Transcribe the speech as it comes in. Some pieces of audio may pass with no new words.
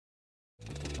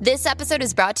This episode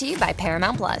is brought to you by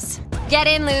Paramount Plus. Get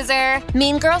in, loser!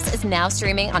 Mean Girls is now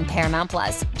streaming on Paramount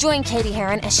Plus. Join Katie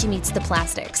Heron as she meets the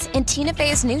plastics in Tina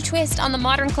Fey's new twist on the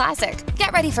modern classic.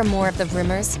 Get ready for more of the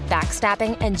rumors,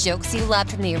 backstabbing, and jokes you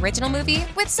loved from the original movie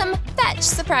with some fetch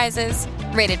surprises.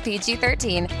 Rated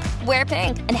PG-13. Wear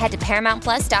pink and head to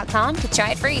ParamountPlus.com to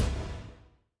try it free.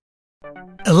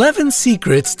 11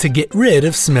 secrets to get rid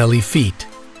of smelly feet.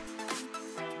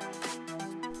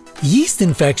 Yeast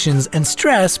infections and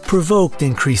stress provoke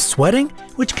increased sweating,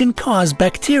 which can cause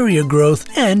bacteria growth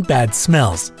and bad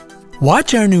smells.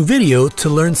 Watch our new video to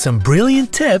learn some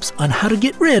brilliant tips on how to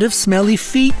get rid of smelly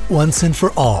feet once and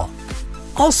for all.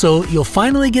 Also, you'll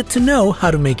finally get to know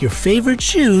how to make your favorite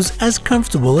shoes as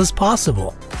comfortable as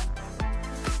possible.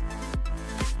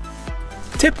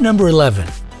 Tip number 11.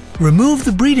 Remove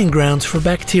the breeding grounds for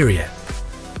bacteria.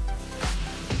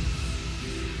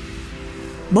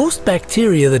 Most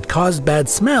bacteria that cause bad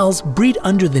smells breed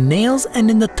under the nails and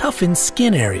in the toughened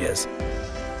skin areas.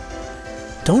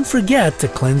 Don't forget to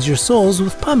cleanse your soles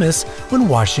with pumice when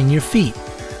washing your feet.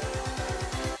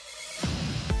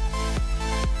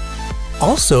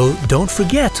 Also, don't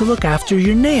forget to look after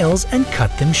your nails and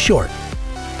cut them short.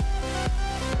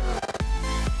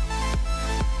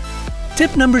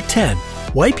 Tip number 10.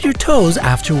 Wipe your toes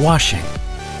after washing.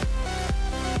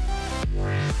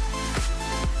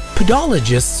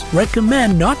 Podologists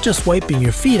recommend not just wiping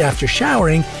your feet after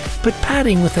showering, but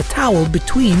patting with a towel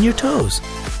between your toes.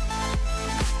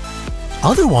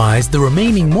 Otherwise, the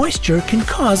remaining moisture can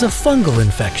cause a fungal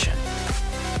infection.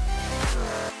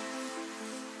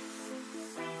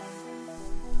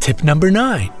 Tip number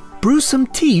 9. Brew some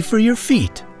tea for your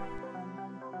feet.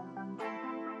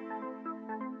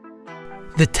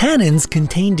 The tannins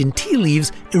contained in tea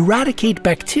leaves eradicate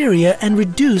bacteria and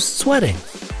reduce sweating.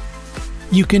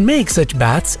 You can make such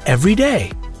baths every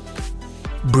day.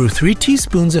 Brew 3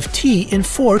 teaspoons of tea in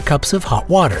 4 cups of hot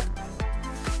water.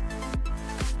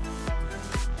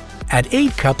 Add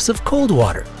 8 cups of cold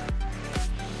water.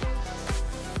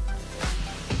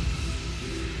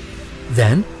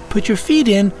 Then, put your feet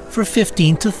in for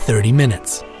 15 to 30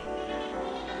 minutes.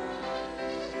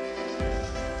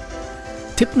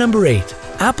 Tip number 8.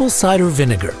 Apple cider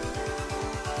vinegar.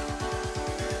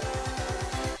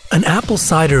 An apple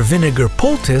cider vinegar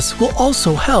poultice will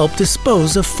also help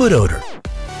dispose of foot odor.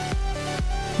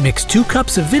 Mix 2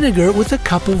 cups of vinegar with a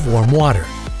cup of warm water.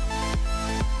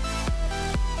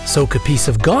 Soak a piece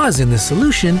of gauze in the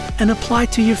solution and apply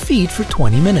to your feet for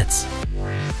 20 minutes.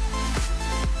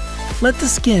 Let the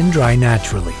skin dry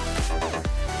naturally.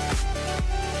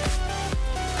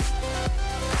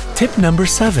 Tip number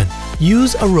 7.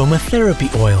 Use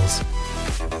aromatherapy oils.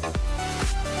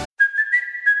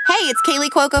 Hey, it's Kaylee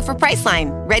Cuoco for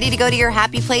Priceline. Ready to go to your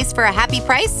happy place for a happy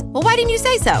price? Well, why didn't you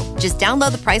say so? Just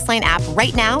download the Priceline app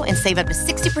right now and save up to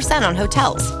 60% on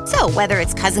hotels. So whether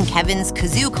it's Cousin Kevin's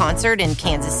Kazoo concert in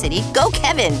Kansas City, go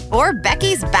Kevin, or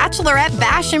Becky's Bachelorette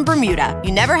Bash in Bermuda,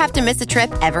 you never have to miss a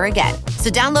trip ever again.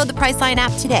 So download the Priceline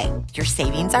app today. Your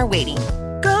savings are waiting.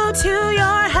 Go to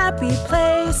your happy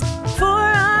place for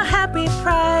a happy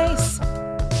price.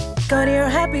 Go to your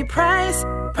happy price,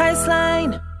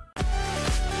 Priceline.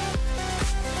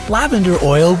 Lavender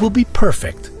oil will be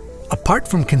perfect. Apart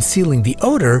from concealing the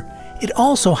odor, it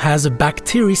also has a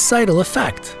bactericidal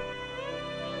effect.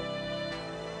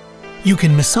 You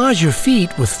can massage your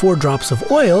feet with 4 drops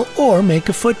of oil or make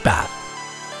a foot bath.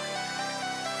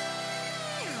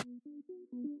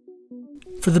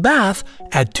 For the bath,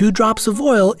 add 2 drops of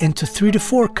oil into 3 to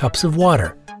 4 cups of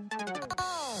water.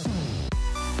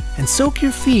 And soak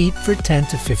your feet for 10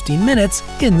 to 15 minutes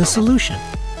in the solution.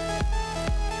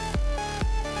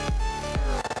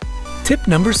 Tip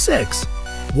number 6.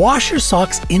 Wash your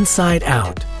socks inside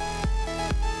out.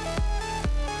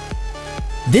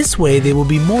 This way they will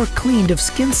be more cleaned of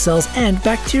skin cells and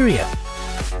bacteria.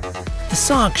 The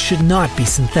socks should not be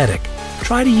synthetic.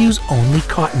 Try to use only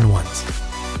cotton ones.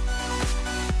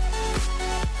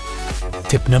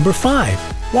 Tip number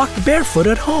 5. Walk barefoot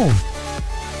at home.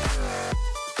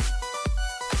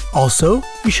 Also,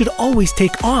 you should always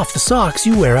take off the socks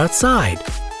you wear outside.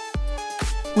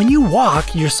 When you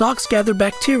walk, your socks gather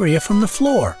bacteria from the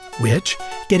floor, which,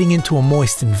 getting into a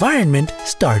moist environment,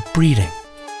 start breeding.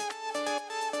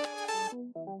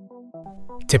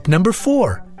 Tip number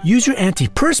 4. Use your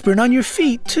antiperspirant on your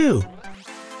feet too.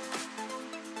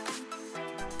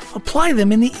 Apply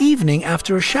them in the evening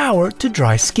after a shower to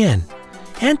dry skin.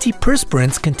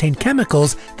 Antiperspirants contain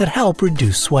chemicals that help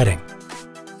reduce sweating.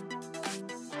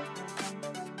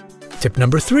 Tip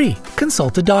number 3.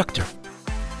 Consult a doctor.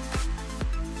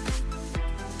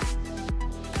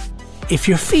 If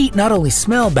your feet not only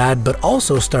smell bad but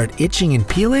also start itching and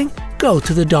peeling, go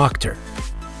to the doctor.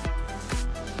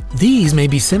 These may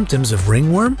be symptoms of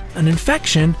ringworm, an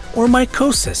infection, or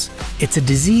mycosis. It's a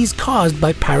disease caused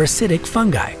by parasitic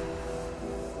fungi.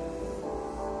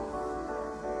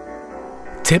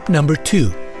 Tip number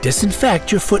 2.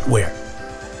 Disinfect your footwear.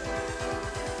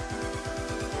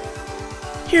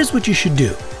 Here's what you should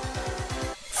do.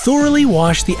 Thoroughly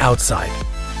wash the outside.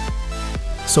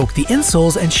 Soak the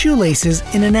insoles and shoelaces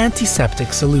in an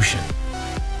antiseptic solution.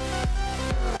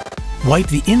 Wipe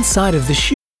the inside of the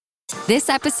shoe. This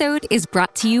episode is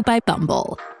brought to you by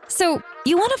Bumble. So,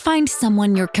 you want to find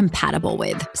someone you're compatible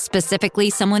with, specifically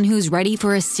someone who's ready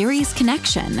for a serious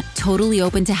connection, totally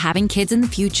open to having kids in the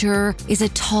future, is a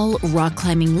tall,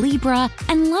 rock-climbing Libra,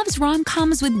 and loves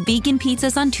rom-coms with vegan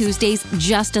pizzas on Tuesdays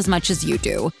just as much as you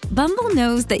do. Bumble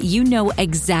knows that you know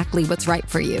exactly what's right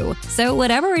for you. So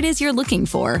whatever it is you're looking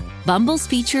for, Bumble's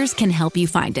features can help you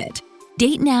find it.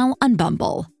 Date now on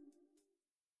Bumble.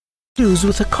 Shoes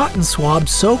with a cotton swab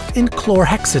soaked in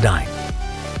chlorhexidine.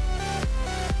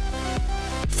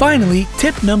 Finally,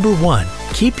 tip number 1,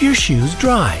 keep your shoes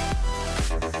dry.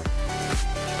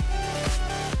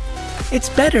 It's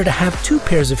better to have 2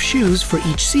 pairs of shoes for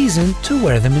each season to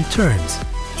wear them in turns.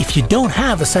 If you don't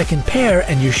have a second pair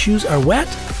and your shoes are wet,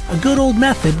 a good old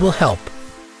method will help.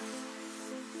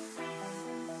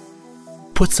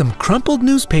 Put some crumpled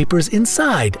newspapers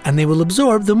inside and they will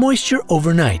absorb the moisture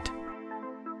overnight.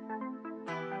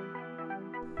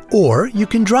 Or you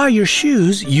can dry your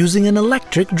shoes using an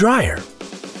electric dryer.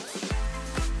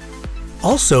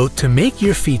 Also, to make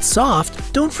your feet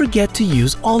soft, don't forget to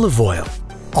use olive oil.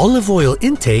 Olive oil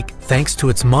intake, thanks to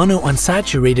its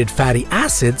monounsaturated fatty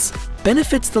acids,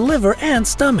 benefits the liver and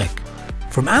stomach.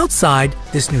 From outside,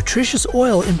 this nutritious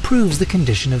oil improves the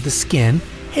condition of the skin,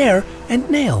 hair, and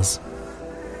nails.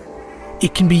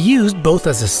 It can be used both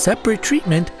as a separate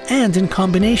treatment and in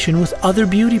combination with other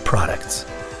beauty products.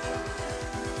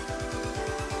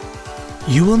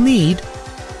 You will need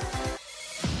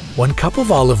 1 cup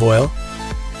of olive oil,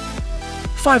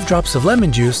 5 drops of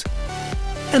lemon juice,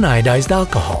 and iodized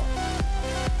alcohol.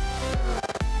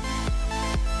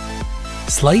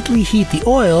 Slightly heat the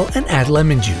oil and add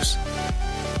lemon juice.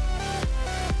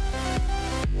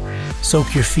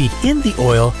 Soak your feet in the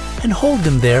oil and hold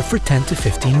them there for 10 to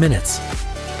 15 minutes.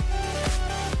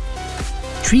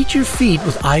 Treat your feet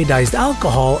with iodized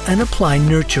alcohol and apply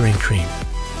nurturing cream.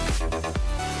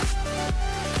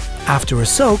 After a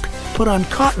soak, put on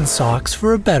cotton socks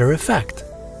for a better effect.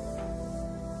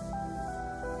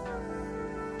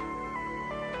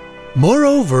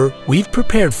 Moreover, we've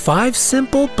prepared 5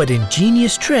 simple but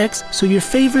ingenious tricks so your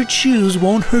favorite shoes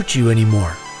won't hurt you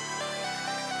anymore.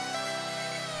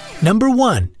 Number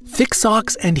 1. Thick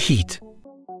socks and heat.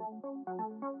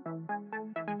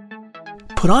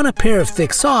 Put on a pair of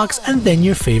thick socks and then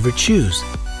your favorite shoes.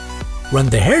 Run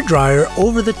the hairdryer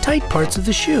over the tight parts of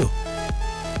the shoe.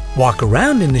 Walk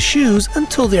around in the shoes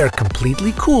until they are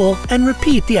completely cool and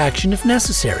repeat the action if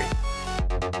necessary.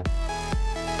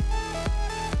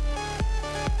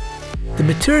 The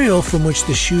material from which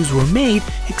the shoes were made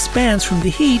expands from the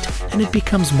heat and it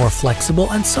becomes more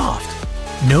flexible and soft.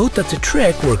 Note that the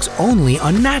trick works only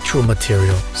on natural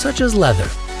material, such as leather.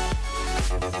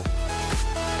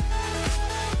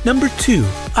 Number 2.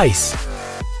 Ice.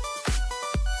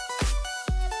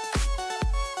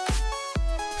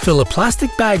 Fill a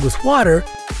plastic bag with water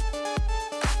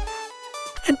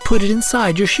and put it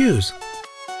inside your shoes.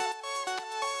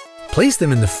 Place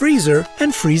them in the freezer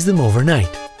and freeze them overnight.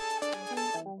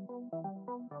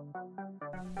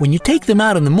 When you take them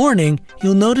out in the morning,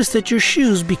 you'll notice that your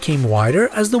shoes became wider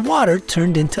as the water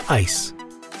turned into ice.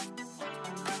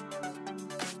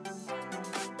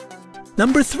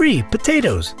 Number 3.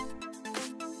 Potatoes.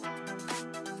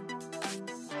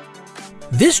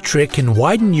 This trick can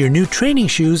widen your new training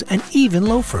shoes and even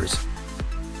loafers.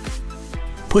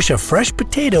 Push a fresh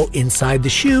potato inside the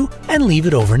shoe and leave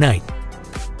it overnight.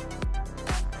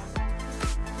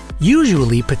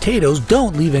 Usually, potatoes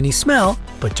don't leave any smell,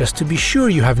 but just to be sure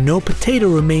you have no potato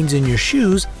remains in your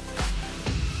shoes,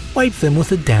 wipe them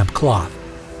with a damp cloth.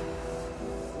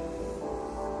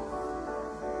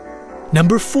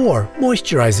 Number 4.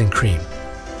 Moisturizing cream.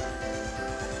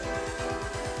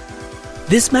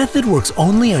 This method works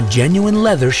only on genuine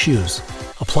leather shoes.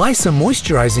 Apply some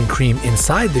moisturizing cream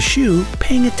inside the shoe,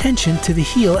 paying attention to the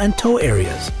heel and toe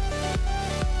areas.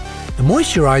 The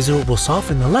moisturizer will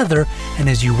soften the leather, and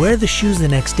as you wear the shoes the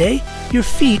next day, your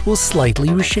feet will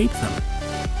slightly reshape them.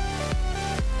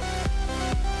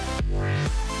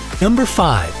 Number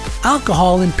 5.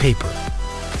 Alcohol and paper.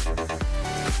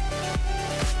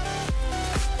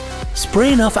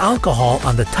 Spray enough alcohol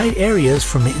on the tight areas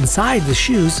from inside the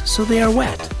shoes so they are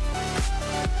wet.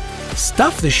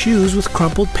 Stuff the shoes with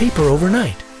crumpled paper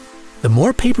overnight. The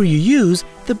more paper you use,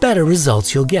 the better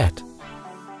results you'll get.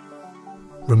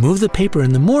 Remove the paper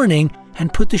in the morning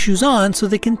and put the shoes on so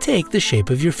they can take the shape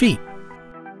of your feet.